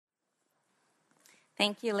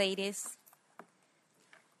Thank you, ladies.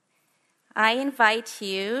 I invite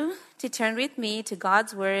you to turn with me to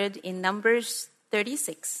God's Word in Numbers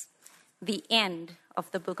 36, the end of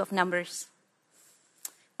the book of Numbers.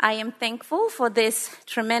 I am thankful for this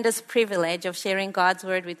tremendous privilege of sharing God's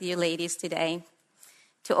Word with you ladies today.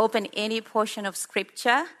 To open any portion of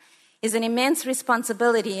Scripture is an immense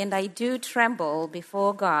responsibility, and I do tremble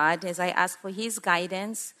before God as I ask for His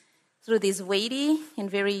guidance through these weighty and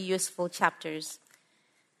very useful chapters.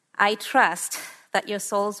 I trust that your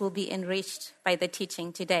souls will be enriched by the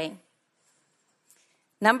teaching today.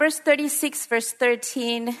 Numbers 36 verse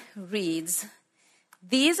 13 reads,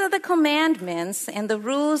 "These are the commandments and the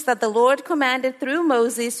rules that the Lord commanded through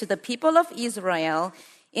Moses to the people of Israel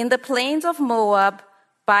in the plains of Moab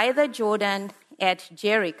by the Jordan at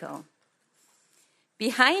Jericho."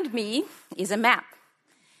 Behind me is a map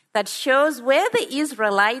that shows where the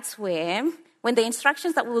Israelites were when the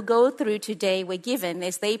instructions that we'll go through today were given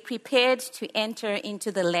as they prepared to enter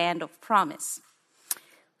into the land of promise.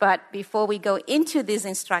 But before we go into these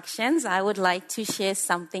instructions, I would like to share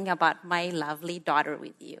something about my lovely daughter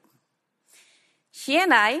with you. She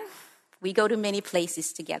and I, we go to many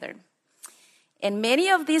places together. And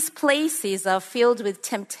many of these places are filled with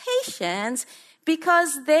temptations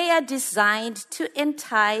because they are designed to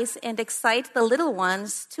entice and excite the little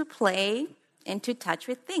ones to play and to touch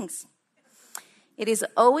with things. It is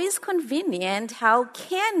always convenient how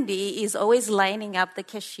Candy is always lining up the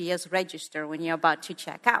cashier's register when you're about to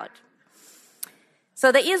check out.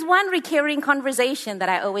 So there is one recurring conversation that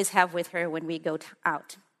I always have with her when we go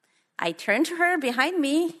out. I turn to her behind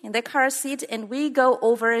me in the car seat and we go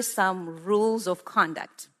over some rules of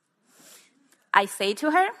conduct. I say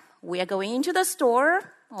to her, we are going into the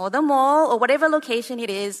store or the mall or whatever location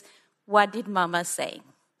it is. What did Mama say?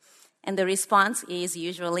 And the response is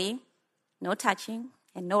usually, no touching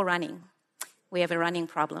and no running. We have a running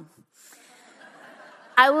problem.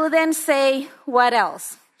 I will then say, what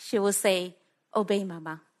else? She will say, obey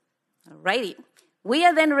Mama. Alrighty. We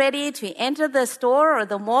are then ready to enter the store or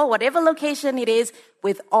the mall, whatever location it is,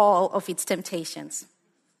 with all of its temptations.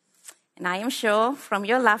 And I am sure from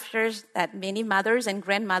your laughter that many mothers and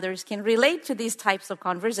grandmothers can relate to these types of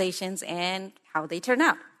conversations and how they turn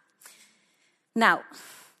out. Now,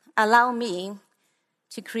 allow me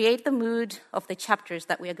to create the mood of the chapters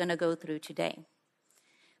that we are going to go through today.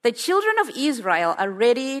 The children of Israel are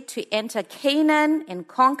ready to enter Canaan and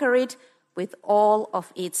conquer it with all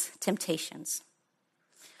of its temptations.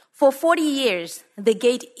 For 40 years, the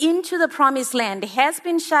gate into the promised land has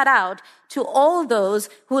been shut out to all those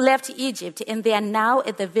who left Egypt, and they are now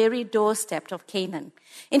at the very doorstep of Canaan.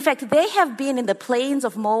 In fact, they have been in the plains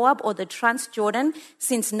of Moab or the Transjordan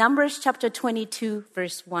since Numbers chapter 22,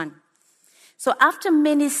 verse 1. So after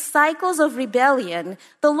many cycles of rebellion,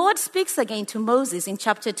 the Lord speaks again to Moses in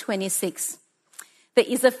chapter 26. There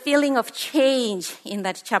is a feeling of change in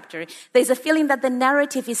that chapter. There's a feeling that the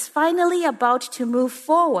narrative is finally about to move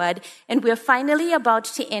forward and we're finally about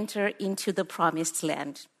to enter into the promised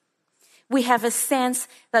land. We have a sense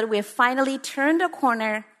that we've finally turned a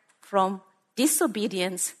corner from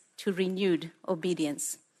disobedience to renewed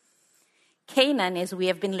obedience. Canaan, as we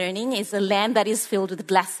have been learning, is a land that is filled with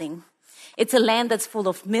blessing. It's a land that's full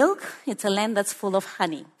of milk. It's a land that's full of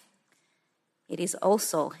honey. It is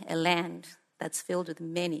also a land that's filled with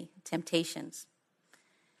many temptations.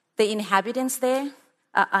 The inhabitants there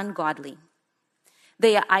are ungodly.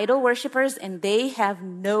 They are idol worshippers and they have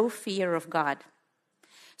no fear of God.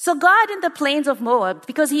 So God in the plains of Moab,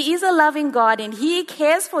 because He is a loving God and He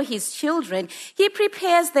cares for His children, He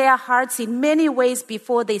prepares their hearts in many ways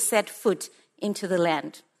before they set foot into the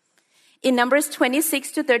land. In Numbers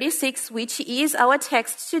 26 to 36, which is our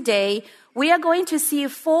text today, we are going to see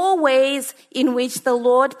 4 ways in which the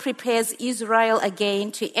Lord prepares Israel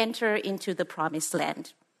again to enter into the promised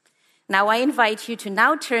land. Now I invite you to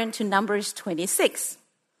now turn to Numbers 26.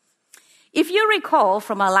 If you recall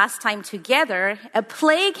from our last time together, a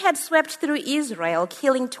plague had swept through Israel,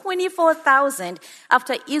 killing 24,000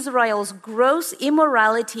 after Israel's gross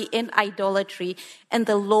immorality and idolatry, and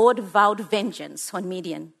the Lord vowed vengeance on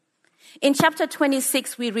Midian. In chapter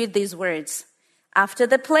 26, we read these words. After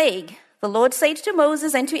the plague, the Lord said to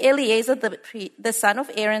Moses and to Eleazar, the son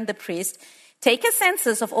of Aaron the priest, take a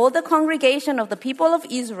census of all the congregation of the people of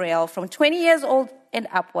Israel from 20 years old and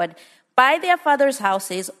upward by their fathers'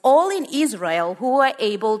 houses, all in Israel who are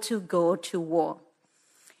able to go to war.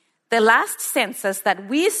 The last census that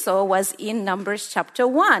we saw was in Numbers chapter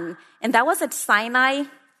 1, and that was at Sinai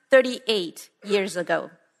 38 years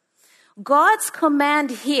ago. God's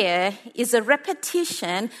command here is a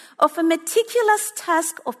repetition of a meticulous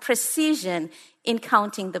task of precision in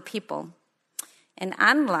counting the people. And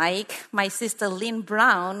unlike my sister Lynn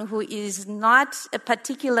Brown, who is not a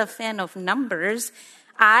particular fan of numbers,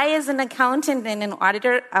 I, as an accountant and an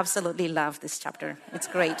auditor, absolutely love this chapter. It's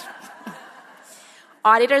great.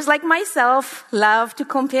 Auditors like myself love to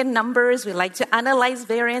compare numbers. We like to analyze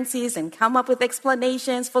variances and come up with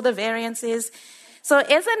explanations for the variances. So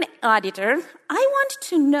as an auditor, I want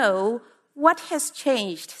to know what has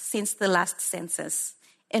changed since the last census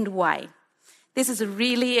and why. This is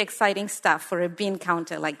really exciting stuff for a bean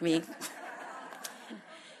counter like me.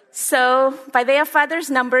 So by their father's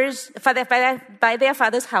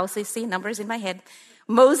houses, see numbers in my head,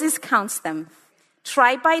 Moses counts them.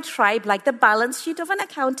 Tribe by tribe, like the balance sheet of an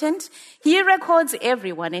accountant, he records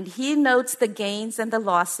everyone and he notes the gains and the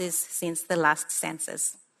losses since the last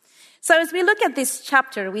census. So as we look at this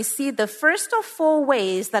chapter, we see the first of 4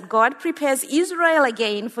 ways that God prepares Israel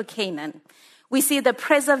again for Canaan. We see the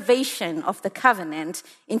preservation of the covenant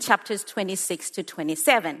in chapters 26 to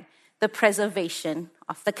 27, the preservation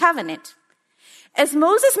of the covenant. As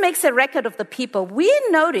Moses makes a record of the people, we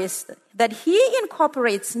notice that he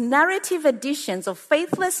incorporates narrative additions of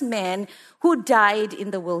faithless men who died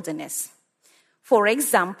in the wilderness. For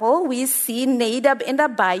example, we see Nadab and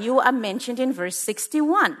Abihu are mentioned in verse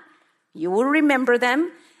 61. You will remember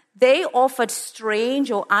them. They offered strange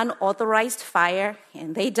or unauthorized fire,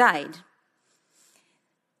 and they died.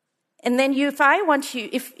 And then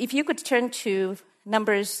if you could turn to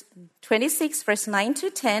Numbers 26, verse 9 to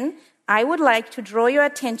 10, I would like to draw your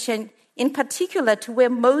attention in particular to where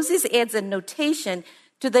Moses adds a notation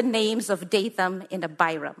to the names of Dathan and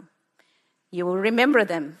Abiram. You will remember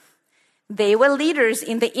them. They were leaders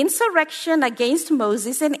in the insurrection against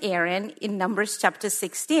Moses and Aaron in Numbers chapter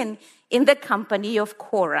 16 in the company of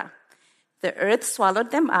Korah. The earth swallowed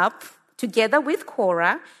them up together with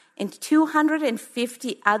Korah, and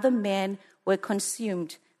 250 other men were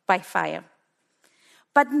consumed by fire.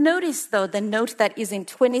 But notice, though, the note that is in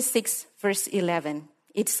 26, verse 11.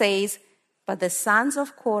 It says, "But the sons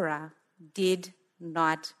of Korah did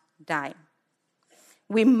not die."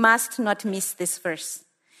 We must not miss this verse.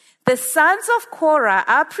 The sons of Korah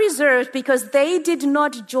are preserved because they did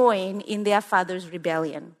not join in their father's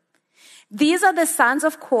rebellion. These are the sons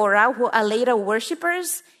of Korah who are later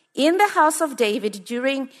worshippers in the house of David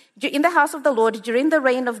in the house of the Lord during the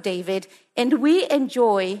reign of David, and we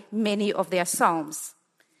enjoy many of their psalms.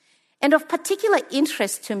 And of particular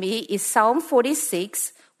interest to me is Psalm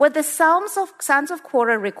 46, where the sons of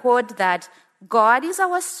Korah record that God is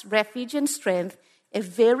our refuge and strength, a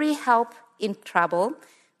very help in trouble.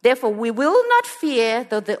 Therefore, we will not fear,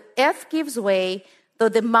 though the earth gives way, though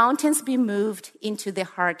the mountains be moved into the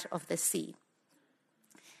heart of the sea.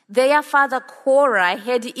 Their father Korah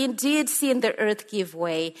had indeed seen the earth give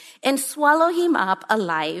way and swallow him up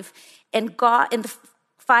alive, and the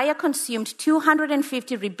fire consumed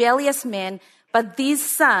 250 rebellious men, but these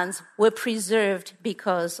sons were preserved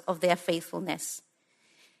because of their faithfulness.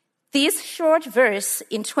 This short verse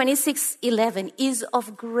in 26:11 is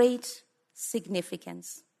of great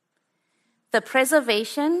significance. The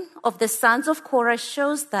preservation of the sons of Korah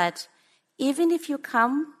shows that even if you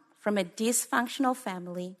come from a dysfunctional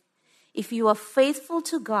family, if you are faithful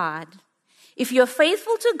to God,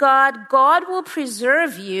 God will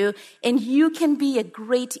preserve you, and you can be a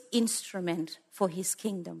great instrument for his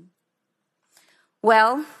kingdom.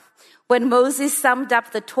 Well, when Moses summed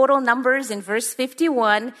up the total numbers in verse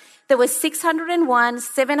 51, there were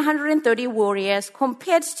 601,730 warriors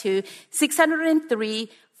compared to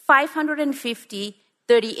 603, 550,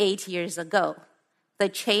 38 years ago. The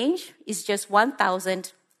change is just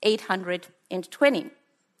 1,820.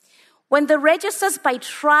 When the registers by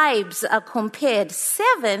tribes are compared,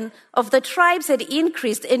 7 of the tribes had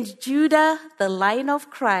increased, and Judah, the line of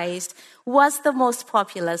Christ, was the most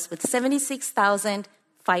populous with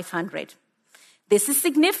 76,500. This is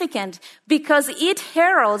significant because it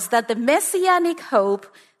heralds that the messianic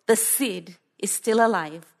hope, the seed, is still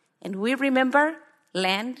alive. And we remember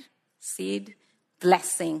land, seed,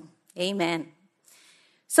 blessing. Amen.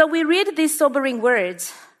 So we read these sobering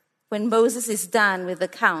words when Moses is done with the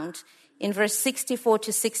count in verse 64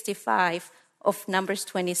 to 65 of Numbers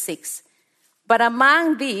 26. But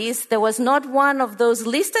among these, there was not one of those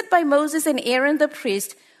listed by Moses and Aaron the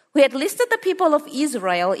priest who had listed the people of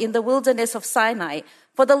Israel in the wilderness of Sinai.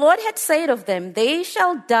 For the Lord had said of them, "They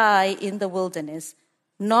shall die in the wilderness."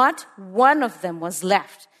 Not one of them was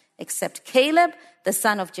left, except Caleb, the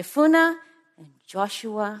son of Jephunneh, and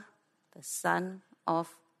Joshua, the son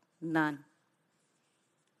of Nun.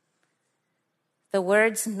 The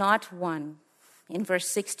words "not one" in verse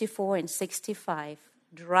 64 and 65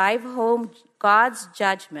 drive home God's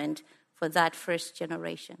judgment for that first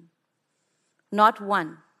generation. not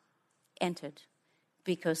one entered,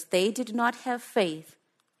 because they did not have faith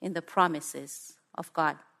in the promises of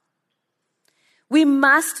God. We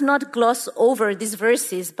must not gloss over these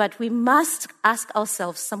verses, but we must ask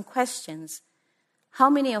ourselves some questions. How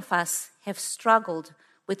many of us have struggled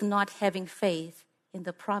with not having faith in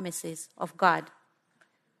the promises of God?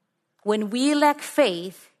 When we lack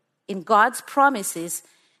faith in God's promises,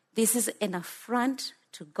 this is an affront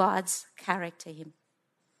to God's character.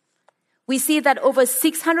 We see that over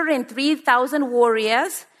 603,000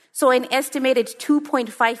 warriors, so an estimated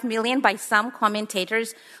 2.5 million by some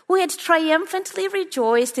commentators, who had triumphantly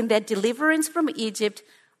rejoiced in their deliverance from Egypt,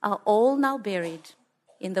 are all now buried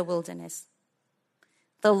in the wilderness.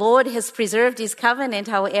 The Lord has preserved his covenant,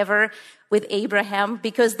 however, with Abraham,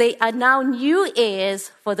 because they are now new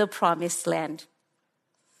heirs for the promised land.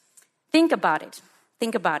 Think about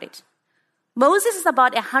it. Moses is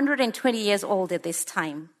about 120 years old at this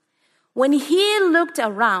time. When he looked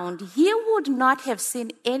around, he would not have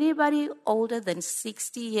seen anybody older than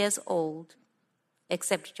 60 years old,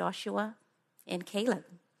 except Joshua and Caleb.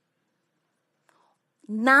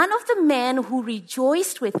 None of the men who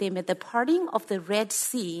rejoiced with him at the parting of the Red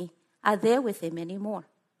Sea are there with him anymore.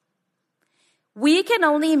 We can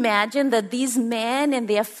only imagine that these men and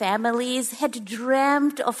their families had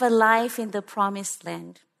dreamt of a life in the promised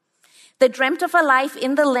land. They dreamt of a life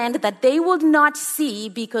in the land that they would not see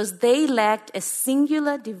because they lacked a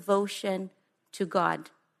singular devotion to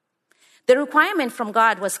God. The requirement from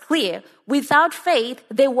God was clear. Without faith,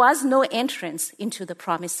 there was no entrance into the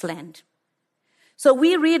promised land. So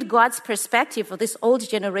we read God's perspective of this old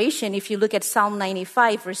generation. If you look at Psalm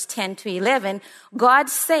 95, verse 10 to 11, God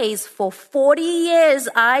says, "For 40 years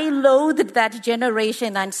I loathed that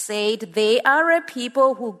generation and said, they are a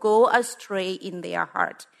people who go astray in their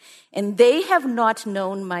heart, and they have not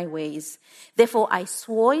known my ways. Therefore I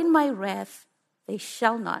swore in my wrath, they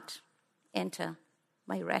shall not enter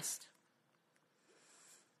my rest."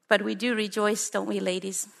 But we do rejoice, don't we,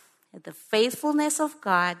 ladies, at the faithfulness of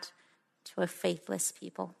God to a faithless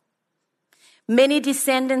people. Many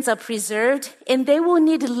descendants are preserved, and they will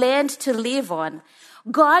need land to live on.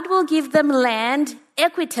 God will give them land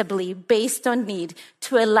equitably based on need.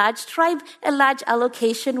 To a large tribe, a large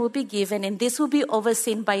allocation will be given, and this will be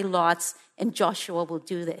overseen by lots, and Joshua will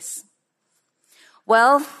do this.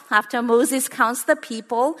 Well, after Moses counts the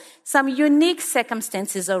people, some unique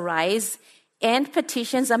circumstances arise, and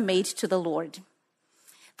petitions are made to the Lord.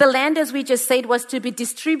 The land, as we just said, was to be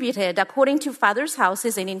distributed according to fathers'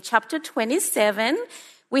 houses. And in chapter 27,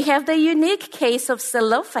 we have the unique case of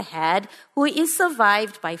Zelophehad, who is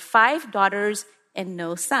survived by 5 daughters and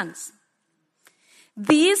no sons.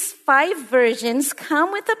 These 5 virgins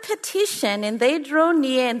come with a petition, and they draw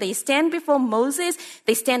near, and they stand before Moses,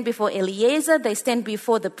 they stand before Eleazar, they stand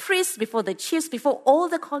before the priests, before the chiefs, before all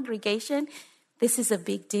the congregation. This is a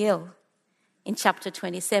big deal. In chapter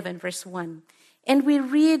 27, verse 1. And we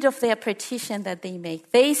read of their petition that they make.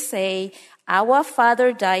 They say, "Our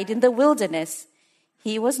father died in the wilderness.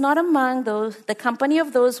 He was not among the company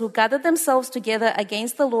of those who gathered themselves together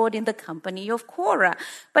against the Lord in the company of Korah.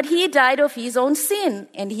 But he died of his own sin,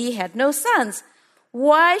 and he had no sons.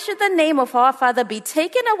 Why should the name of our father be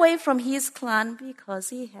taken away from his clan because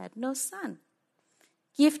he had no son?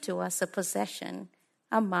 Give to us a possession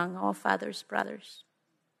among our father's brothers."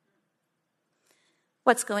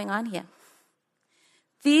 What's going on here?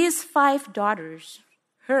 These 5 daughters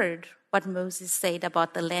heard what Moses said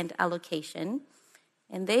about the land allocation,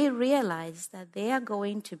 and they realized that they are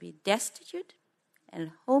going to be destitute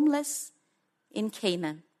and homeless in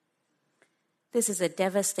Canaan. This is a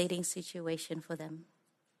devastating situation for them.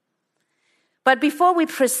 But before we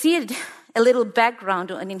proceed, a little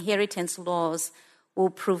background on inheritance laws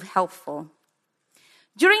will prove helpful.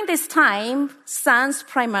 During this time, sons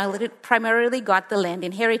primarily got the land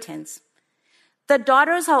inheritance. The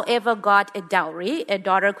daughters, however, got a dowry. A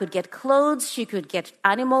daughter could get clothes, she could get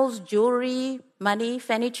animals, jewelry, money,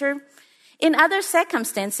 furniture. In other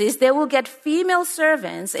circumstances, they will get female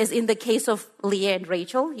servants, as in the case of Leah and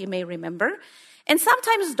Rachel, you may remember. And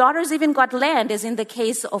sometimes daughters even got land, as in the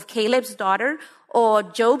case of Caleb's daughter, or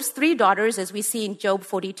Job's 3 daughters, as we see in Job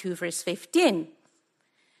 42, verse 15.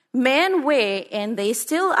 Men were, and they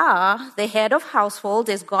still are, the head of household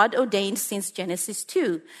as God ordained since Genesis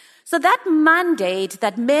 2. So that mandate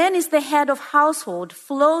that man is the head of household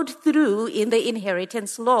flowed through in the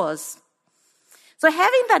inheritance laws. So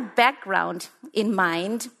having that background in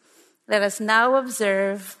mind, let us now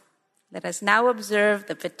observe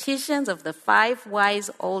the petitions of the 5 wise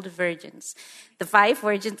old virgins, the 5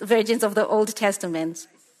 virgins of the Old Testament.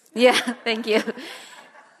 Yeah, thank you.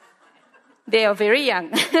 They are very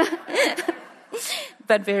young.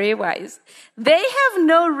 but very wise. They have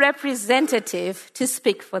no representative to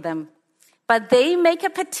speak for them, but they make a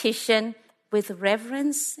petition with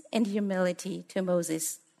reverence and humility to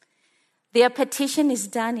Moses. Their petition is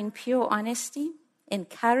done in pure honesty and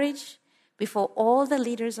courage before all the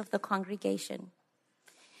leaders of the congregation.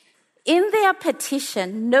 In their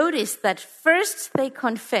petition, notice that first they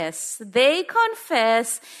confess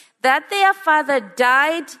that their father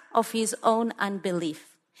died of his own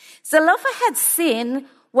unbelief. Zelophehad's sin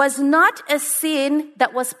was not a sin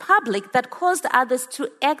that was public, that caused others to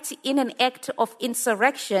act in an act of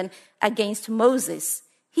insurrection against Moses.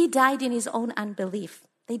 He died in his own unbelief.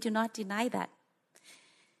 They do not deny that.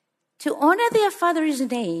 To honor their father's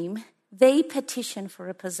name, they petition for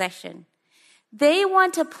a possession. They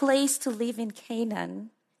want a place to live in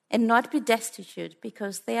Canaan and not be destitute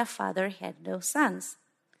because their father had no sons.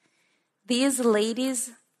 These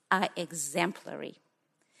ladies are exemplary.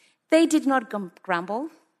 They did not grumble.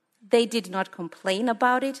 They did not complain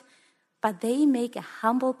about it, but they make a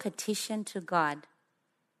humble petition to God.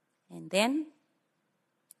 And then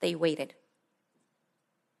they waited.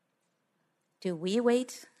 Do we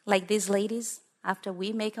wait like these ladies after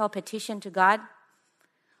we make our petition to God?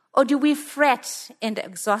 Or do we fret and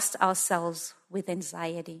exhaust ourselves with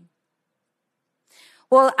anxiety?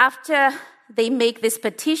 Well, after they make this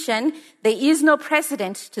petition, there is no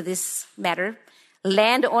precedent to this matter.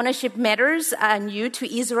 Land ownership matters are new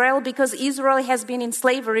to Israel because Israel has been in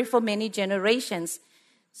slavery for many generations.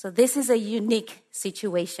 So this is a unique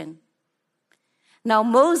situation. Now,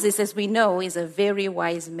 Moses, as we know, is a very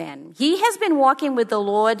wise man. He has been walking with the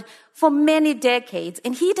Lord for many decades,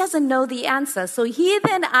 and he doesn't know the answer. So he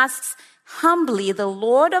then asks humbly the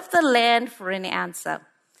Lord of the land for an answer.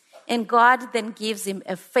 And God then gives him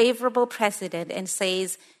a favorable precedent and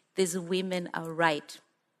says, these women are right.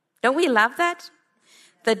 Don't we love that?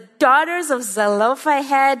 The daughters of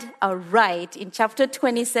Zelophehad are right. In chapter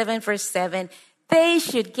 27, verse 7, they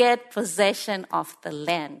should get possession of the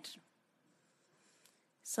land.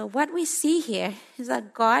 So what we see here is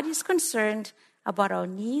that God is concerned about our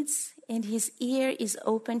needs and his ear is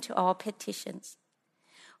open to our petitions.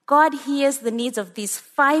 God hears the needs of these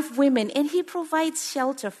 5 women and he provides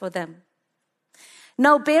shelter for them.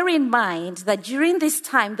 Now bear in mind that during this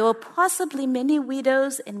time, there were possibly many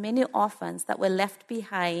widows and many orphans that were left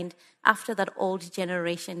behind after that old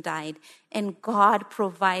generation died, and God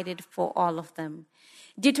provided for all of them.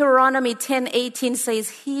 Deuteronomy 10:18 says,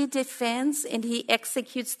 he defends and he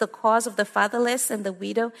executes the cause of the fatherless and the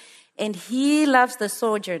widow, and he loves the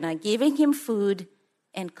sojourner, giving him food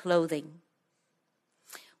and clothing.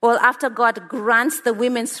 Well, after God grants the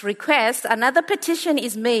women's request, another petition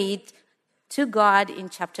is made to God in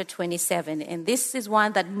chapter 27, and this is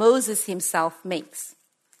one that Moses himself makes.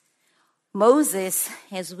 Moses,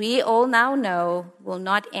 as we all now know, will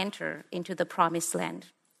not enter into the promised land.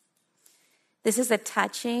 This is a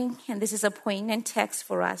touching and this is a poignant text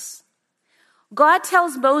for us. God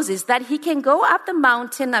tells Moses that he can go up the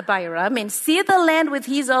mountain Abiram and see the land with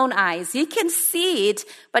his own eyes. He can see it,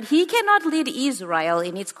 but he cannot lead Israel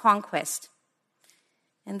in its conquest.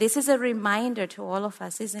 And this is a reminder to all of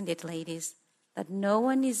us, isn't it, ladies, that no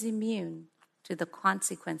one is immune to the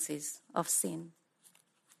consequences of sin.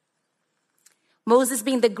 Moses,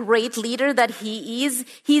 being the great leader that he is,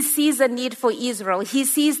 he sees a need for Israel. He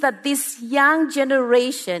sees that this young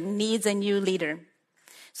generation needs a new leader.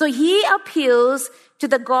 So he appeals to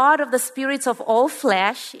the God of the spirits of all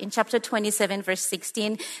flesh in chapter 27, verse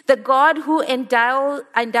 16, the God who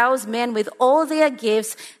endows men with all their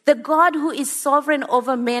gifts, the God who is sovereign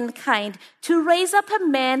over mankind, to raise up a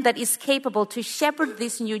man that is capable to shepherd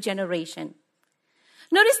this new generation.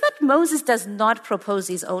 Notice that Moses does not propose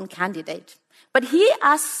his own candidate, but he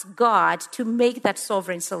asks God to make that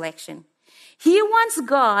sovereign selection. He wants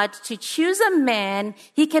God to choose a man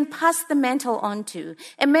he can pass the mantle on to,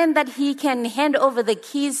 a man that he can hand over the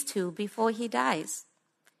keys to before he dies.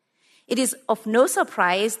 It is of no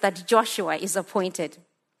surprise that Joshua is appointed.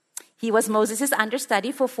 He was Moses'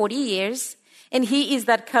 understudy for 40 years, and he is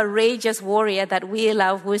that courageous warrior that we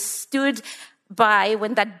love who stood by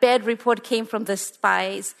when that bad report came from the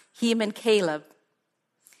spies, him and Caleb.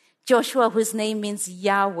 Joshua, whose name means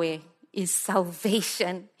Yahweh is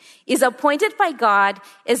salvation, is appointed by God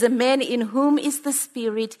as a man in whom is the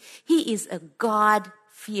Spirit. He is a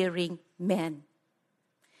God-fearing man.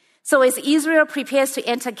 So as Israel prepares to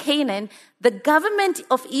enter Canaan, the government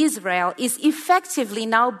of Israel is effectively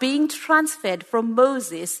now being transferred from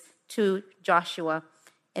Moses to Joshua,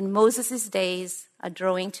 and Moses' days are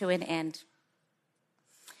drawing to an end.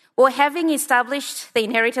 Well, having established the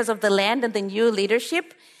inheritors of the land and the new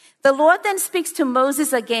leadership, The Lord then speaks to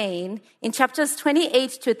Moses again in chapters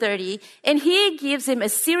 28 to 30, and he gives him a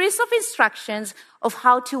series of instructions of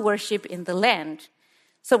how to worship in the land.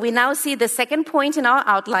 So we now see the second point in our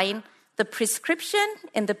outline, the prescription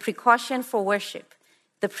and the precaution for worship.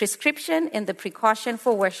 The prescription and the precaution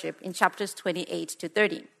for worship in chapters 28 to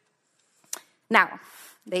 30. Now,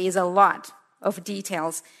 there is a lot of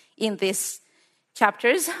details in these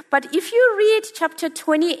chapters, but if you read chapter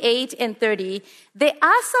 28 and 30, there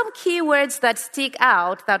are some key words that stick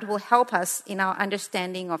out that will help us in our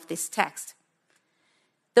understanding of this text.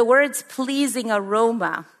 The words pleasing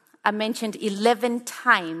aroma are mentioned 11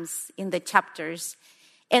 times in the chapters,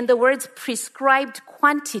 and the words prescribed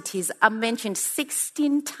quantities are mentioned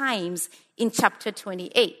 16 times in chapter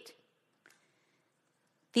 28.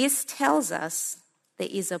 This tells us there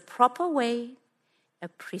is a proper way, a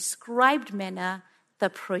prescribed manner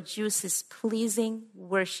that produces pleasing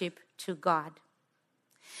worship to God.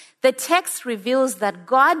 The text reveals that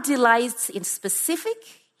God delights in specific,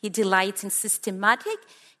 he delights in systematic,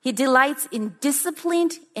 he delights in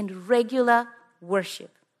disciplined and regular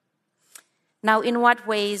worship. Now, in what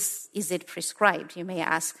ways is it prescribed, you may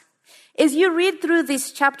ask? As you read through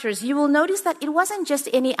these chapters, you will notice that it wasn't just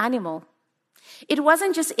any animal. It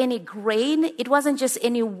wasn't just any grain. It wasn't just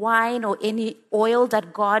any wine or any oil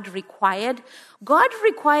that God required. God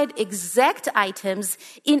required exact items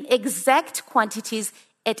in exact quantities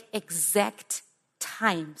at exact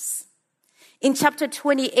times. In chapter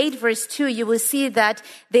 28, verse 2, you will see that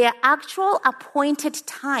there are actual appointed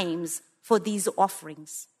times for these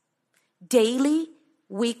offerings. Daily,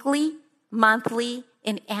 weekly, monthly,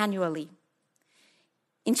 and annually.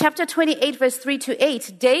 In chapter 28, verse 3 to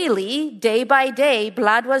 8, daily, day by day,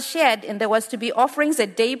 blood was shed, and there was to be offerings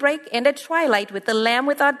at daybreak and at twilight with the lamb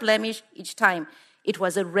without blemish each time. It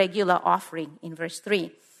was a regular offering in verse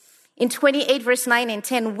 3. In 28, verse 9 and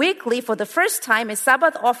 10, weekly, for the first time, a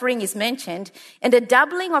Sabbath offering is mentioned, and a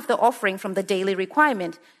doubling of the offering from the daily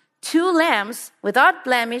requirement. 2 lambs without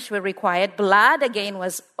blemish were required. Blood, again,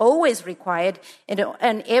 was always required,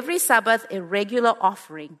 and every Sabbath, a regular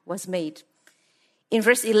offering was made. In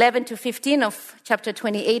verse 11 to 15 of chapter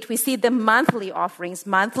 28, we see the monthly offerings.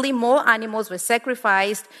 Monthly, more animals were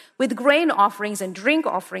sacrificed with grain offerings and drink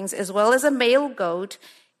offerings, as well as a male goat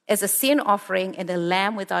as a sin offering and a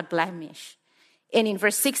lamb without blemish. And in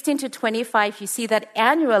verse 16 to 25, you see that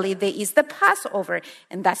annually there is the Passover,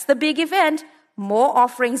 and that's the big event. More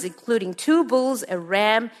offerings, including 2 bulls, a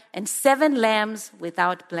ram, and 7 lambs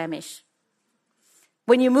without blemish.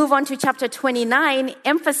 When you move on to chapter 29,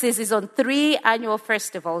 emphasis is on 3 annual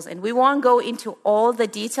festivals, and we won't go into all the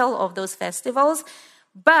detail of those festivals,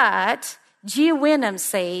 but G. Wenham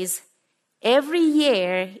says, every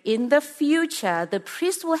year in the future, the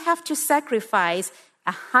priest will have to sacrifice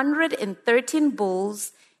 113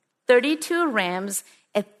 bulls, 32 rams,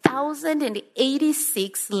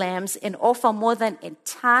 1,086 lambs, and offer more than a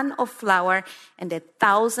ton of flour and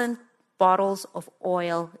 1,000 bottles of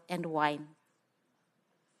oil and wine.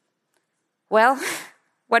 Well,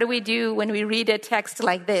 what do we do when we read a text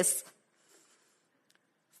like this?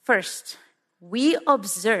 First, we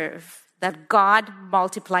observe that God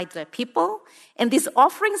multiplied the people, and these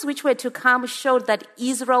offerings which were to come showed that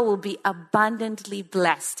Israel will be abundantly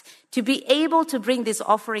blessed to be able to bring these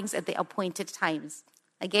offerings at the appointed times.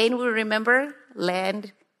 Again, we remember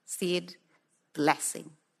land, seed,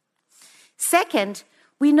 blessing. Second,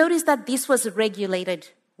 we notice that this was regulated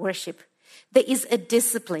worship. There is a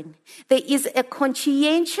discipline. There is a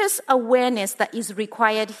conscientious awareness that is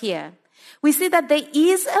required here. We see that there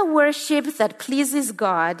is a worship that pleases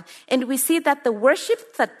God, and we see that the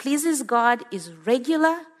worship that pleases God is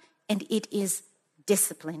regular and it is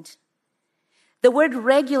disciplined. The word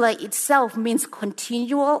regular itself means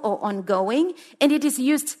continual or ongoing, and it is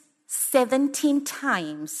used 17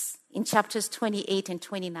 times in chapters 28 and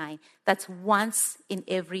 29. That's once in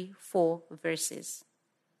every 4 verses.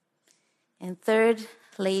 And third,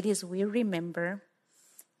 ladies, we remember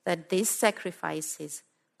that these sacrifices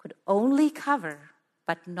could only cover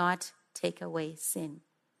but not take away sin.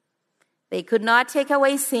 They could not take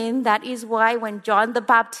away sin. That is why when John the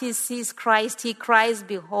Baptist sees Christ, he cries,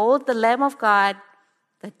 "Behold the Lamb of God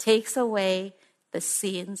that takes away the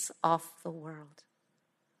sins of the world."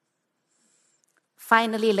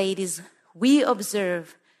 Finally, ladies, we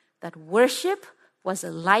observe that worship was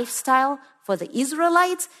a lifestyle for the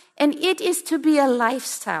Israelites, and it is to be a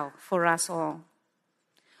lifestyle for us all.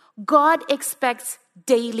 God expects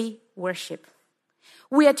daily worship.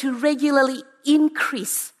 We are to regularly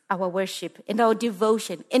increase our worship and our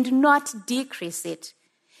devotion and not decrease it.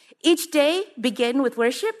 Each day began with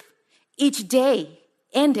worship. Each day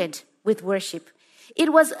ended with worship.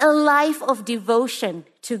 It was a life of devotion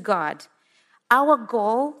to God. Our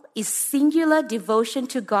goal is singular devotion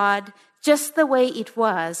to God, just the way it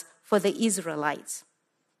was for the Israelites.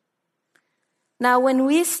 Now, when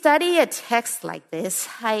we study a text like this,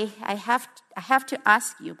 I have to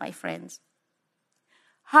ask you, my friends,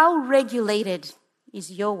 how regulated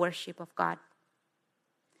is your worship of God?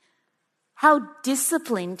 How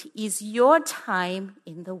disciplined is your time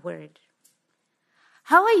in the Word?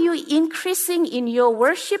 How are you increasing in your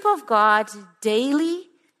worship of God daily,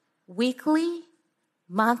 weekly,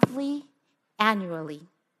 monthly, annually?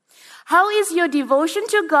 How is your devotion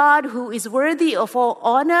to God, who is worthy of all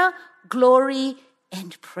honor, glory,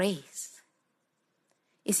 and praise?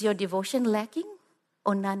 Is your devotion lacking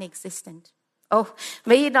or non-existent? Oh,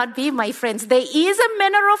 may it not be, my friends. There is a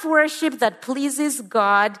manner of worship that pleases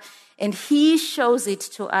God, and He shows it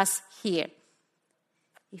to us here.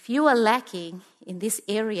 If you are lacking in this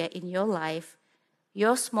area in your life,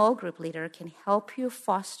 your small group leader can help you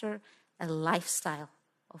foster a lifestyle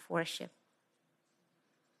of worship.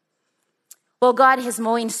 Well, God has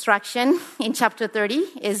more instruction in chapter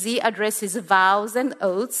 30 as He addresses vows and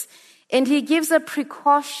oaths, and He gives a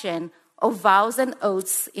precaution of vows and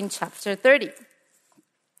oaths in chapter 30.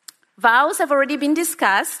 Vows have already been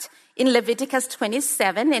discussed in Leviticus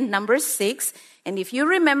 27 and Numbers 6, and if you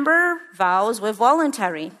remember, vows were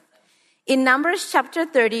voluntary. In Numbers chapter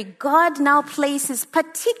 30, God now places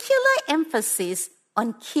particular emphasis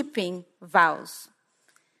on keeping vows.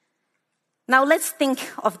 Now let's think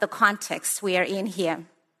of the context we are in here.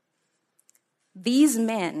 These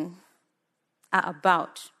men are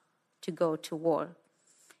about to go to war,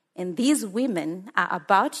 and these women are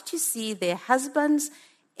about to see their husbands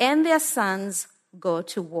and their sons go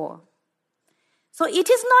to war. So it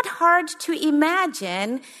is not hard to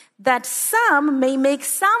imagine that some may make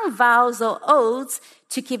some vows or oaths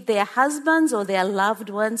to keep their husbands or their loved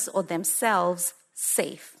ones or themselves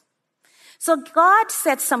safe. So God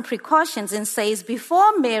sets some precautions and says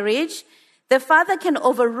before marriage, the father can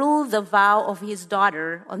overrule the vow of his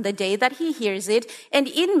daughter on the day that he hears it. And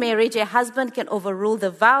in marriage, a husband can overrule the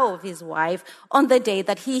vow of his wife on the day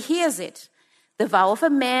that he hears it. The vow of a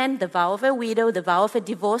man, the vow of a widow, the vow of a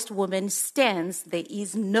divorced woman stands. There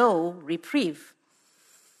is no reprieve.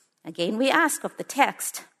 Again, we ask of the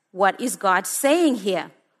text, what is God saying here?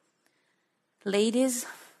 Ladies,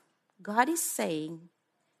 God is saying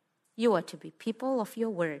you are to be people of your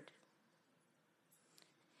word.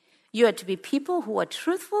 You are to be people who are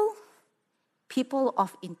truthful, people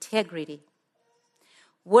of integrity.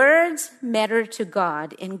 Words matter to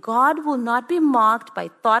God, and God will not be mocked by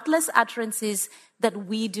thoughtless utterances that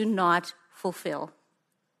we do not fulfill.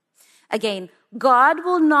 Again, God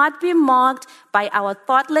will not be mocked by our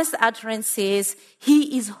thoughtless utterances.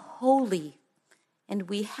 He is holy, and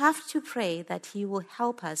we have to pray that He will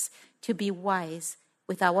help us to be wise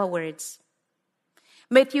with our words.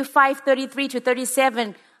 Matthew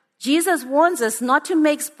 5:33-37, Jesus warns us not to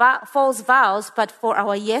make false vows, but for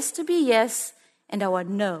our yes to be yes and our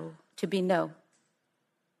no to be no.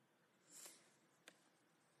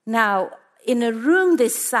 Now, in a room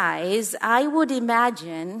this size, I would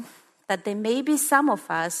imagine that there may be some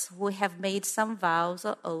of us who have made some vows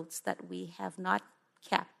or oaths that we have not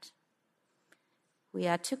kept. We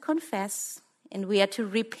are to confess and we are to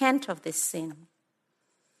repent of this sin.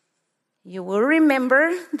 You will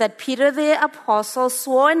remember that Peter the apostle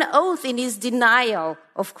swore an oath in his denial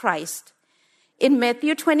of Christ. In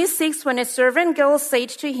Matthew 26, when a servant girl said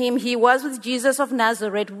to him he was with Jesus of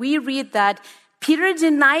Nazareth, we read that Peter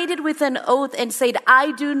denied it with an oath and said,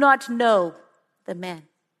 I do not know the man.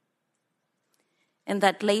 And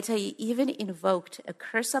that later he even invoked a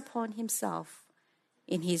curse upon himself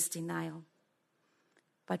in his denial.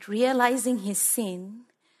 But realizing his sin,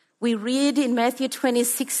 we read in Matthew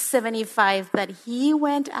 26:75 that he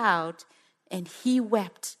went out and he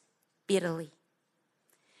wept bitterly.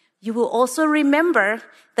 You will also remember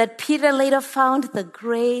that Peter later found the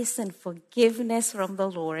grace and forgiveness from the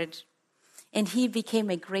Lord, and he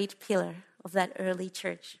became a great pillar of that early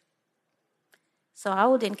church. So I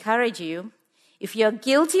would encourage you, if you're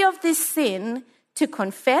guilty of this sin, to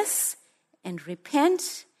confess and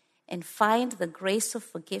repent and find the grace of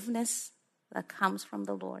forgiveness that comes from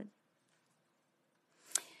the Lord.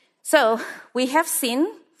 So we have seen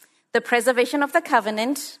the preservation of the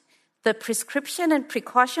covenant, the prescription and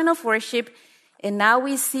precaution of worship, and now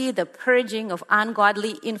we see the purging of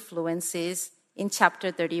ungodly influences in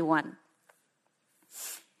chapter 31.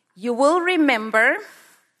 You will remember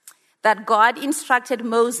that God instructed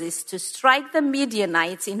Moses to strike the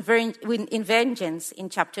Midianites in vengeance in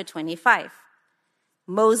chapter 25.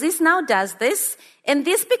 Moses now does this, and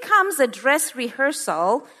this becomes a dress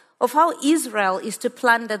rehearsal of how Israel is to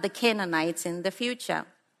plunder the Canaanites in the future.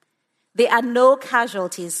 There are no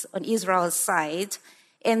casualties on Israel's side,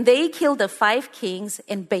 and they kill the 5 kings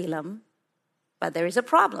and Balaam. But there is a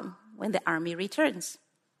problem when the army returns.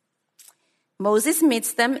 Moses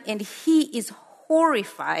meets them, and he is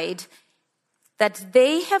horrified that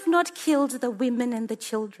they have not killed the women and the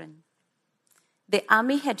children. The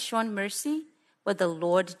army had shown mercy, but the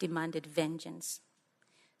Lord demanded vengeance.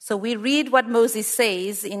 So we read what Moses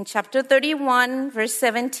says in chapter 31, verse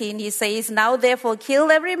 17. He says, "Now therefore kill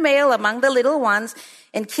every male among the little ones,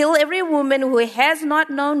 and kill every woman who has not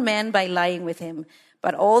known man by lying with him.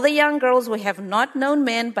 But all the young girls who have not known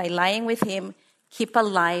men by lying with him, keep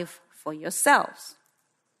alive for yourselves."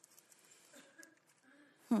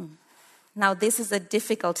 Now, this is a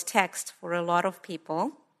difficult text for a lot of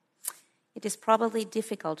people. It is probably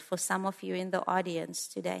difficult for some of you in the audience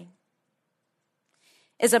today.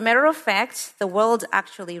 As a matter of fact, the world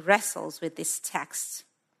actually wrestles with this text.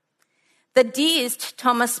 The deist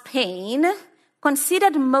Thomas Paine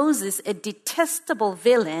considered Moses a detestable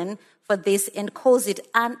villain for this and calls it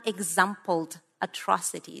unexampled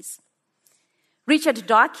atrocities. Richard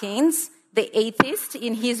Dawkins, the atheist,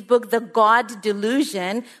 in his book, The God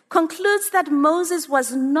Delusion, concludes that Moses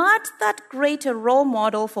was not that great a role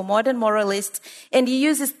model for modern moralists, and he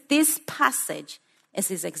uses this passage as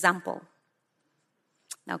his example.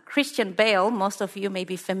 Now, Christian Bale, most of you may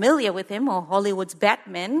be familiar with him, or Hollywood's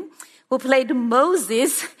Batman, who played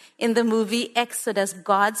Moses in the movie Exodus,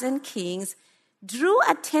 Gods and Kings, drew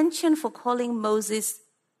attention for calling Moses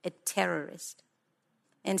a terrorist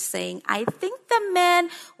and saying, "I think the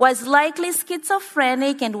man was likely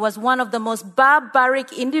schizophrenic and was one of the most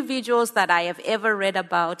barbaric individuals that I have ever read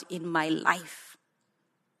about in my life."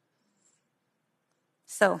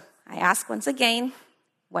 So I ask once again,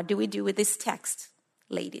 what do we do with this text,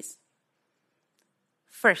 ladies?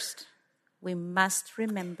 First, we must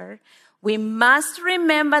remember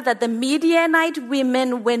that the Midianite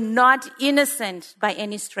women were not innocent by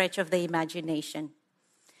any stretch of the imagination.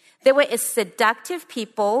 They were a seductive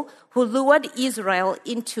people who lured Israel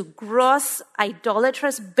into gross,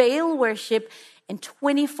 idolatrous Baal worship, and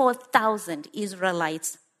 24,000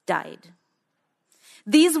 Israelites died.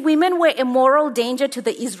 These women were a moral danger to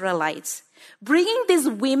the Israelites. Bringing these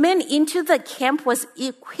women into the camp was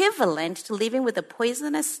equivalent to living with a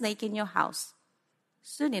poisonous snake in your house.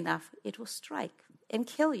 Soon enough, it will strike and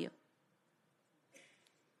kill you.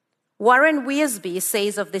 Warren Wiersbe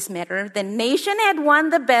says of this matter, "The nation had won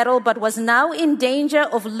the battle but was now in danger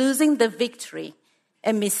of losing the victory,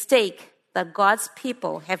 a mistake that God's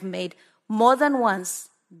people have made more than once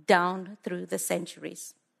down through the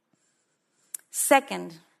centuries."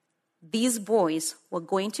 Second, these boys were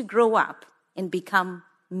going to grow up and become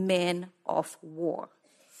men of war,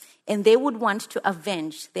 and they would want to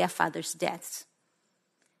avenge their father's deaths.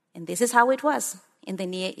 And this is how it was in the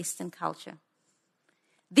Near Eastern culture.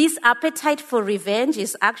 This appetite for revenge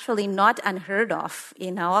is actually not unheard of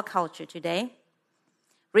in our culture today.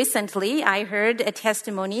 Recently, I heard a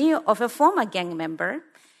testimony of a former gang member.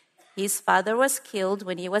 His father was killed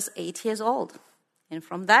when he was 8 years old. And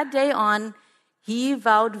from that day on, he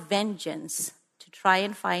vowed vengeance to try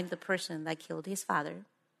and find the person that killed his father.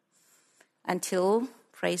 Until,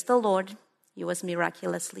 praise the Lord, he was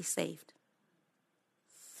miraculously saved.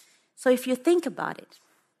 So if you think about it,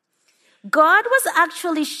 God was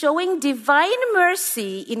actually showing divine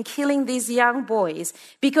mercy in killing these young boys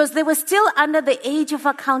because they were still under the age of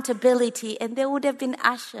accountability and they would have been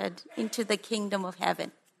ushered into the kingdom of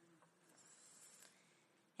heaven.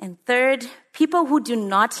 And third, people who do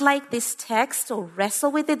not like this text or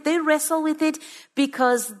wrestle with it, they wrestle with it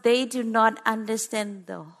because they do not understand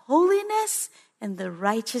the holiness and the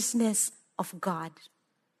righteousness of God.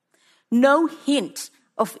 No hint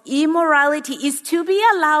of immorality is to be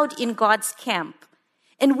allowed in God's camp.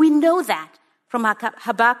 And we know that from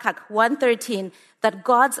Habakkuk 1:13, that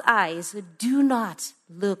God's eyes do not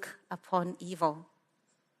look upon evil.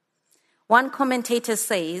 One commentator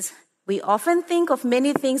says, "We often think of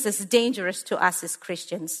many things as dangerous to us as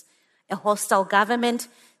Christians: a hostile government,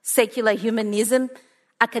 secular humanism,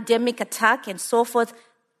 academic attack, and so forth.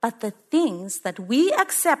 But the things that we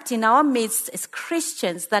accept in our midst as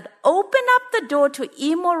Christians that open up the door to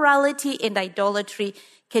immorality and idolatry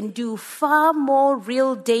can do far more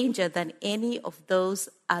real danger than any of those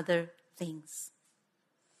other things."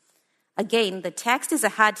 Again, the text is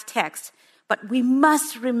a hard text, but we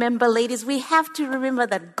must remember, ladies, we have to remember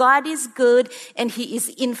that God is good and He is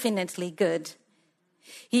infinitely good.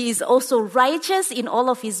 He is also righteous in all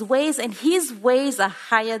of his ways, and his ways are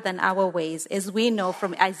higher than our ways, as we know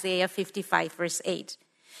from Isaiah 55, verse 8.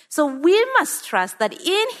 So we must trust that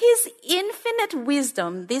in his infinite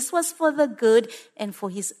wisdom, this was for the good and for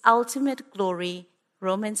his ultimate glory,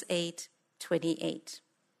 Romans 8, 28.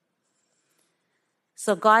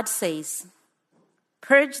 So God says,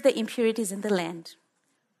 purge the impurities in the land,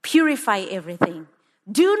 purify everything.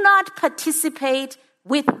 Do not participate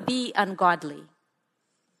with the ungodly.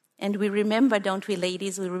 And we remember, don't we,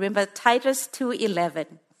 ladies? We remember Titus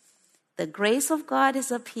 2:11. The grace of God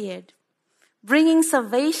has appeared, bringing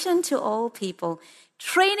salvation to all people,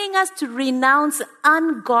 training us to renounce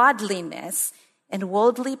ungodliness and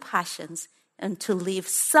worldly passions and to live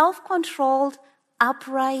self-controlled,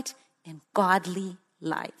 upright, and godly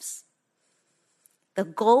lives. The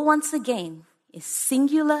goal, once again, is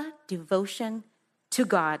singular devotion to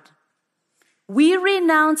God. We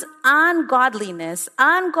renounce ungodliness,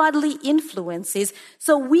 ungodly influences,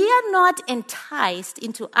 so we are not enticed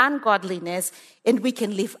into ungodliness, and we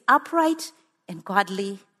can live upright and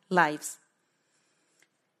godly lives.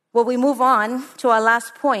 Well, we move on to our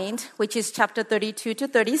last point, which is chapter 32 to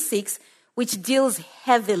 36, which deals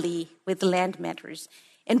heavily with land matters.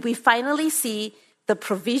 And we finally see the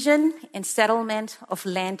provision and settlement of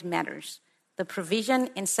land matters. The provision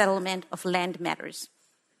and settlement of land matters.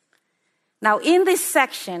 Now, in this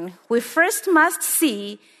section, we first must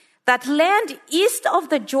see that land east of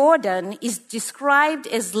the Jordan is described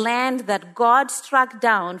as land that God struck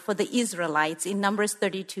down for the Israelites in Numbers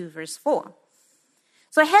 32, verse 4.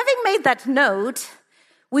 So having made that note,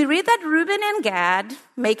 we read that Reuben and Gad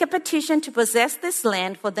make a petition to possess this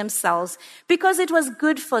land for themselves because it was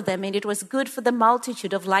good for them and it was good for the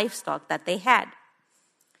multitude of livestock that they had.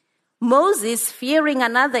 Moses, fearing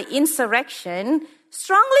another insurrection,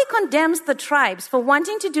 strongly condemns the tribes for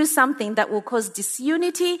wanting to do something that will cause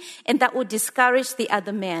disunity and that will discourage the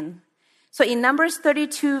other men. So in Numbers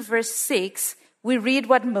 32, verse 6, we read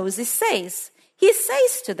what Moses says. He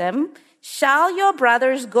says to them, "Shall your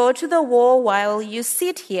brothers go to the war while you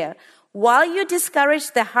sit here, while you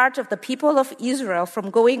discourage the heart of the people of Israel from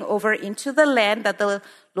going over into the land that the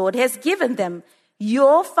Lord has given them?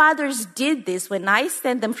 Your fathers did this when I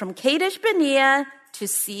sent them from Kadesh Barnea to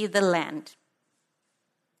see the land."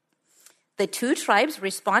 The two tribes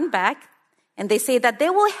respond back, and they say that they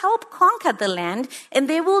will help conquer the land, and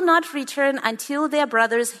they will not return until their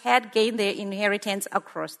brothers had gained their inheritance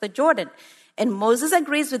across the Jordan. And Moses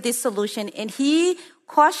agrees with this solution, and he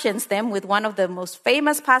cautions them with one of the most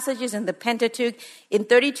famous passages in the Pentateuch in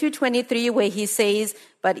 32:23, where he says,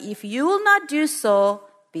 "But if you will not do so,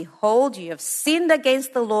 behold, you have sinned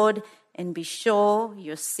against the Lord, and be sure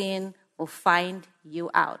your sin will find you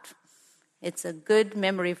out." It's a good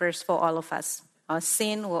memory verse for all of us. Our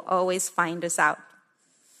sin will always find us out.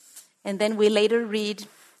 And then we later read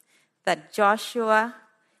that Joshua,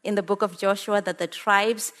 in the book of Joshua, that the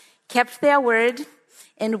tribes kept their word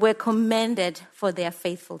and were commended for their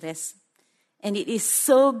faithfulness. And it is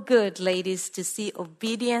so good, ladies, to see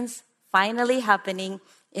obedience finally happening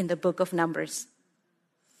in the book of Numbers.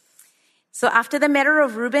 So after the matter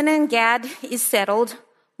of Reuben and Gad is settled,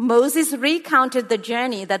 Moses recounted the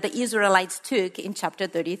journey that the Israelites took in chapter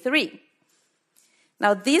 33.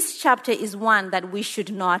 Now, this chapter is one that we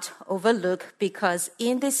should not overlook because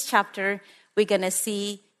in this chapter, we're going to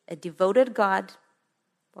see a devoted God,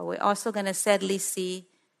 but we're also going to sadly see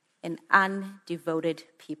an undevoted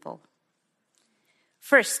people.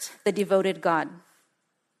 First, the devoted God.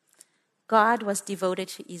 God was devoted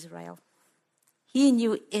to Israel. He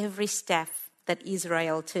knew every step that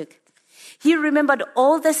Israel took. He remembered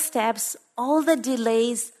all the steps, all the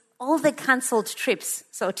delays, all the canceled trips,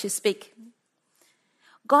 so to speak.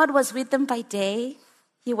 God was with them by day.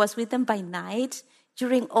 He was with them by night.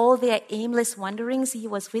 During all their aimless wanderings, he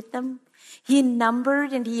was with them. He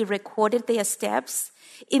numbered and he recorded their steps.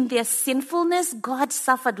 In their sinfulness, God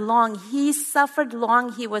suffered long. He suffered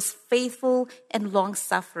long. He was faithful and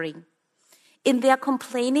long-suffering. In their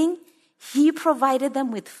complaining, he provided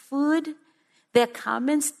them with food. Their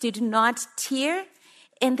garments did not tear,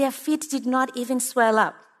 and their feet did not even swell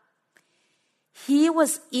up. He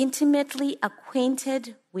was intimately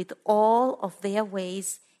acquainted with all of their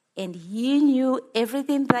ways, and he knew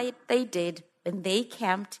everything that they did when they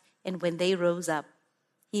camped and when they rose up.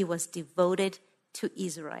 He was devoted to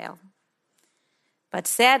Israel. But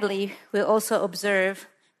sadly, we also observe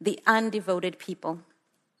the undevoted people.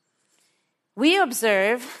 We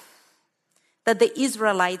observe that the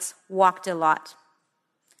Israelites walked a lot.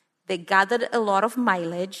 They gathered a lot of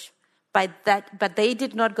mileage, but they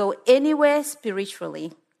did not go anywhere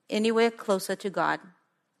spiritually, anywhere closer to God.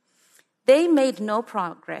 they made no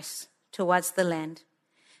progress towards the land.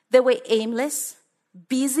 They were aimless,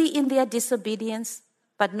 busy in their disobedience,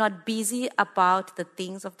 but not busy about the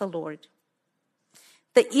things of the Lord.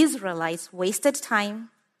 The Israelites wasted time,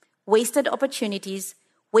 wasted opportunities,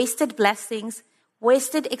 wasted blessings,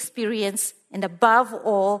 wasted experience, and above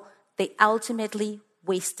all, they ultimately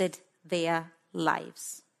wasted their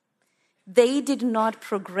lives. They did not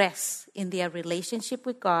progress in their relationship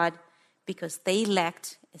with God because they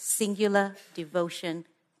lacked a singular devotion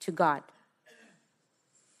to God.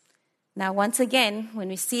 Now, once again, when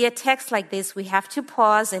we see a text like this, we have to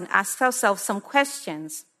pause and ask ourselves some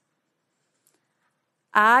questions.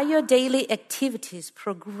 Are your daily activities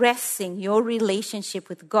progressing your relationship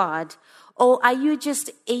with God, or are you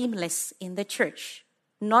just aimless in the church,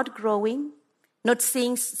 not growing, not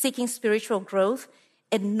seeking spiritual growth,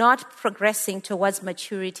 and not progressing towards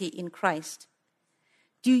maturity in Christ?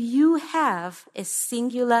 Do you have a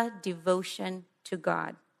singular devotion to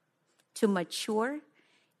God, to mature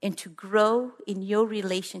and to grow in your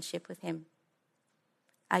relationship with Him?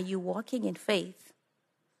 Are you walking in faith,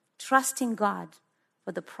 trusting God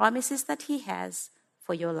for the promises that He has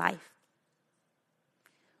for your life?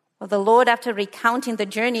 Well, the Lord, after recounting the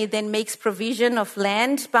journey, then makes provision of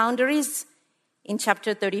land boundaries in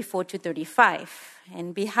chapter 34 to 35.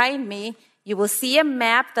 And behind me, you will see a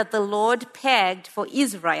map that the Lord pegged for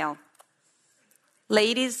Israel.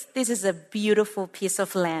 Ladies, this is a beautiful piece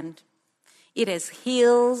of land. It has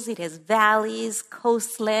hills, it has valleys,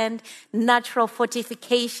 coastland, natural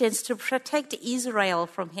fortifications to protect Israel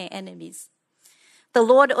from her enemies. The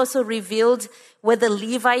Lord also revealed where the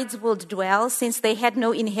Levites would dwell since they had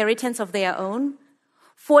no inheritance of their own.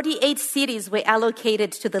 48 cities were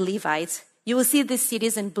allocated to the Levites. You will see these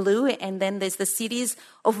cities in blue, and then there's the cities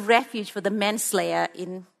of refuge for the manslayer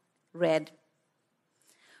in red.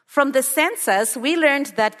 From the census, we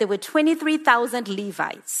learned that there were 23,000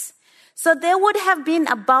 Levites. So there would have been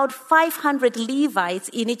about 500 Levites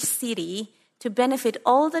in each city to benefit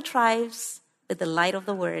all the tribes with the light of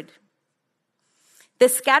the word. The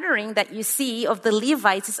scattering that you see of the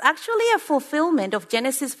Levites is actually a fulfillment of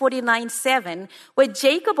Genesis 49:7, where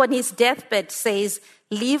Jacob on his deathbed says,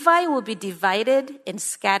 Levi will be divided and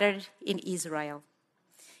scattered in Israel.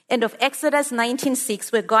 And of Exodus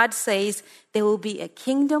 19:6, where God says, there will be a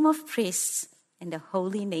kingdom of priests and a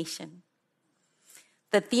holy nation.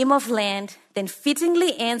 The theme of land then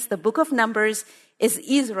fittingly ends the book of Numbers as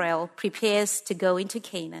Israel prepares to go into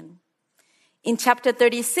Canaan. In chapter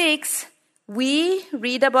 36, we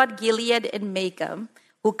read about Gilead and Machir,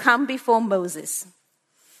 who come before Moses.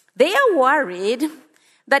 They are worried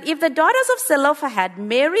that if the daughters of Zelophehad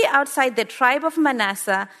marry outside the tribe of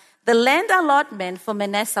Manasseh, the land allotment for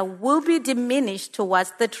Manasseh will be diminished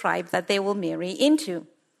towards the tribe that they will marry into.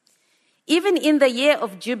 Even in the year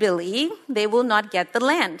of Jubilee, they will not get the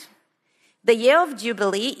land. The year of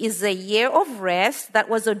Jubilee is a year of rest that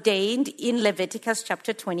was ordained in Leviticus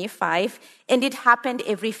chapter 25, and it happened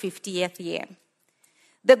every 50th year.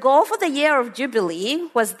 The goal for the year of Jubilee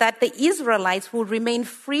was that the Israelites would remain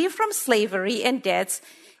free from slavery and debts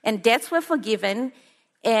were forgiven,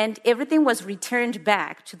 and everything was returned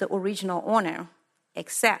back to the original owner,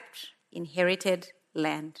 except inherited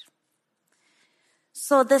land.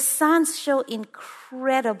 So the sons show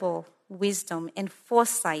incredible wisdom and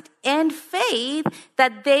foresight and faith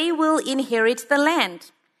that they will inherit the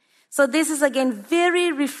land. So this is again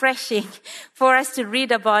very refreshing for us to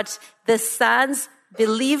read about the sons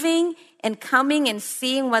believing and coming and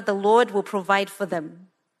seeing what the Lord will provide for them.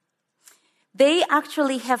 They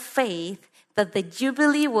actually have faith that the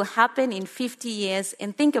Jubilee will happen in 50 years.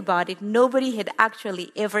 And think about it, nobody had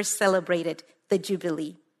actually ever celebrated the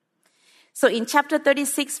Jubilee. So in chapter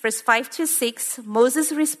 36, verse 5 to 6,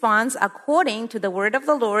 Moses responds according to the word of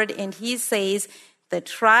the Lord, and he says, the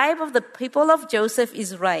tribe of the people of Joseph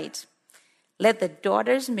is right. Let the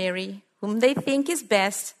daughters marry whom they think is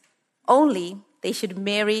best, only they should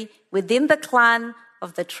marry within the clan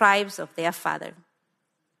of the tribes of their father.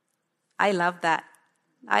 I love that.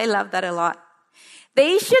 I love that a lot.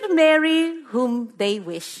 They should marry whom they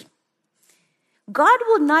wish. God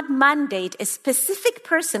will not mandate a specific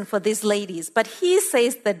person for these ladies, but he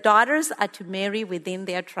says the daughters are to marry within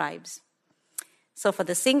their tribes. So for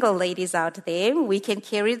the single ladies out there, we can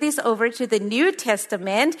carry this over to the New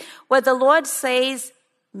Testament, where the Lord says,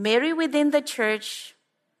 marry within the church,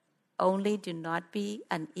 only do not be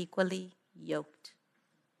unequally yoked.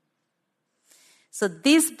 So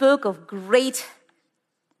this book of great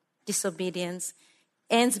disobedience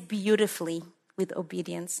ends beautifully with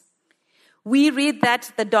obedience. We read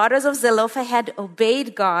that the daughters of Zelophehad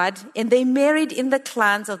obeyed God, and they married in the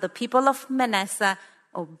clans of the people of Manasseh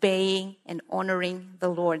obeying and honoring the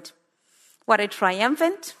Lord. What a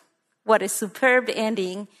triumphant, what a superb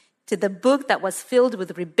ending to the book that was filled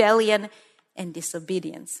with rebellion and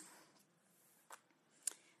disobedience.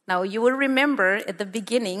 Now, you will remember at the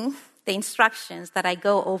beginning the instructions that I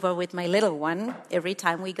go over with my little one every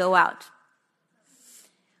time we go out.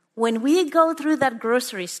 When we go through that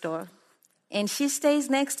grocery store and she stays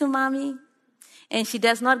next to mommy and she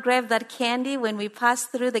does not grab that candy when we pass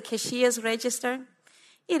through the cashier's register,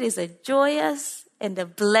 it is a joyous and a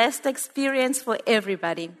blessed experience for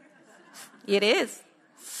everybody. It is.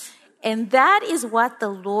 And that is what the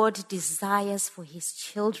Lord desires for his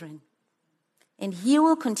children. And he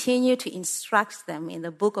will continue to instruct them in the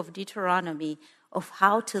book of Deuteronomy of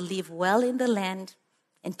how to live well in the land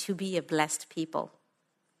and to be a blessed people.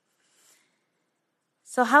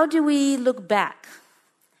 So how do we look back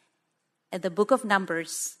at the book of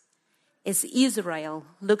Numbers as Israel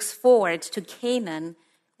looks forward to Canaan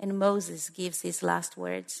and Moses gives his last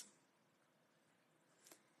words?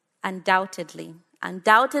 Undoubtedly,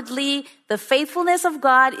 the faithfulness of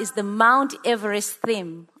God is the Mount Everest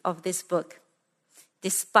theme of this book,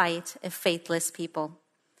 despite a faithless people.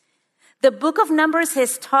 The book of Numbers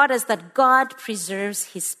has taught us that God preserves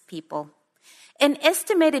his people. An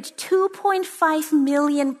estimated 2.5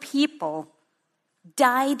 million people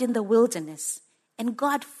died in the wilderness, and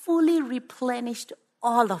God fully replenished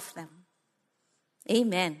all of them.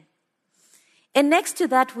 Amen. And next to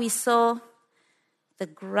that, we saw the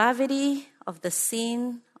gravity of the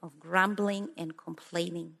sin of grumbling and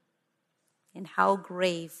complaining, and how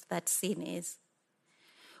grave that sin is.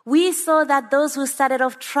 We saw that those who started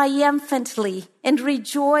off triumphantly and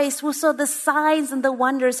rejoiced, who saw the signs and the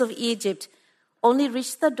wonders of Egypt, only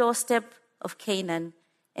reached the doorstep of Canaan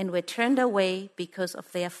and were turned away because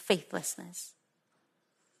of their faithlessness.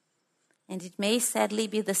 And it may sadly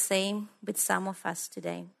be the same with some of us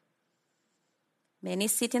today. Many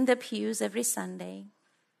sit in the pews every Sunday.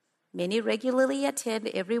 Many regularly attend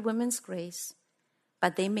every women's grace,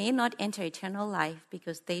 but they may not enter eternal life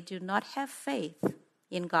because they do not have faith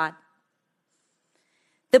in God.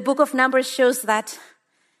 The book of Numbers shows that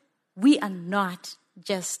we are not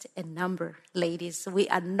just a number, ladies. We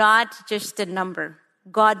are not just a number.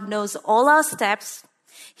 God knows all our steps.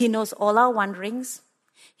 He knows all our wanderings.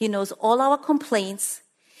 He knows all our complaints.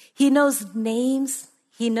 He knows names.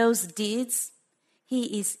 He knows deeds.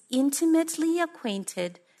 He is intimately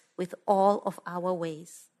acquainted with all of our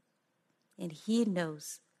ways. And he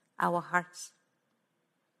knows our hearts.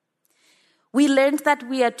 We learned that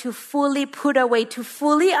we are to fully put away, to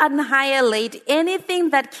fully annihilate anything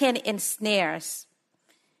that can ensnare us.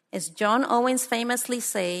 As John Owens famously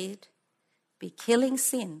said, be killing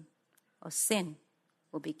sin, or sin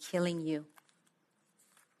will be killing you.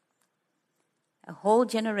 A whole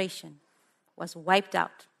generation was wiped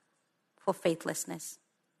out for faithlessness.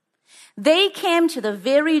 They came to the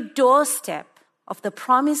very doorstep of the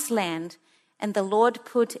promised land, and the Lord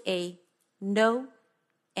put a no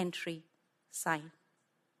entry sign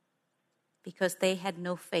because they had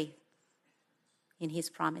no faith in his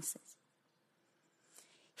promises.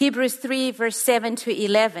 Hebrews 3 verse 7 to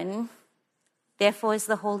 11, therefore as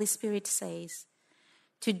the Holy Spirit says,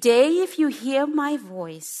 today if you hear my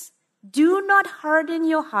voice, do not harden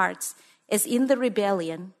your hearts as in the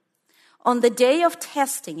rebellion on the day of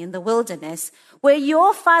testing in the wilderness, where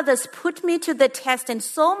your fathers put me to the test and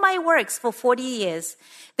saw my works for 40 years.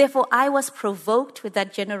 Therefore I was provoked with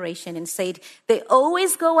that generation and said, they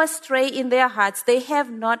always go astray in their hearts. They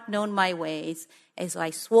have not known my ways. As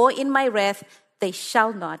I swore in my wrath, they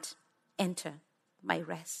shall not enter my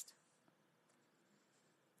rest.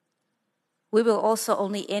 We will also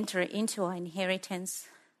only enter into our inheritance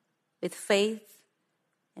with faith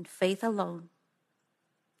and faith alone.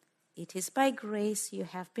 It is by grace you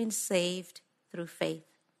have been saved through faith.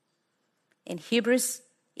 And Hebrews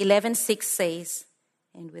 11:6 says,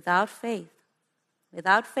 and without faith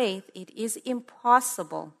it is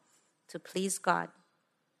impossible to please God.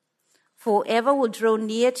 For whoever will draw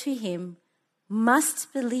near to him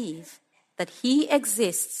must believe that he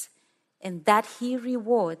exists and that he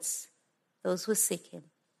rewards those who seek him.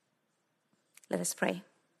 Let us pray.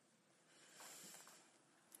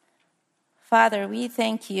 Father, we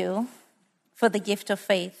thank you for the gift of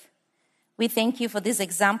faith. We thank you for these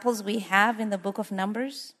examples we have in the book of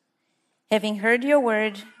Numbers. Having heard your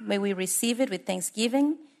word, may we receive it with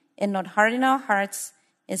thanksgiving and not harden our hearts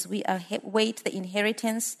as we await the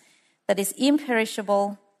inheritance that is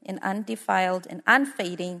imperishable and undefiled and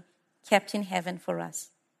unfading, kept in heaven for us.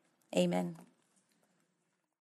 Amen.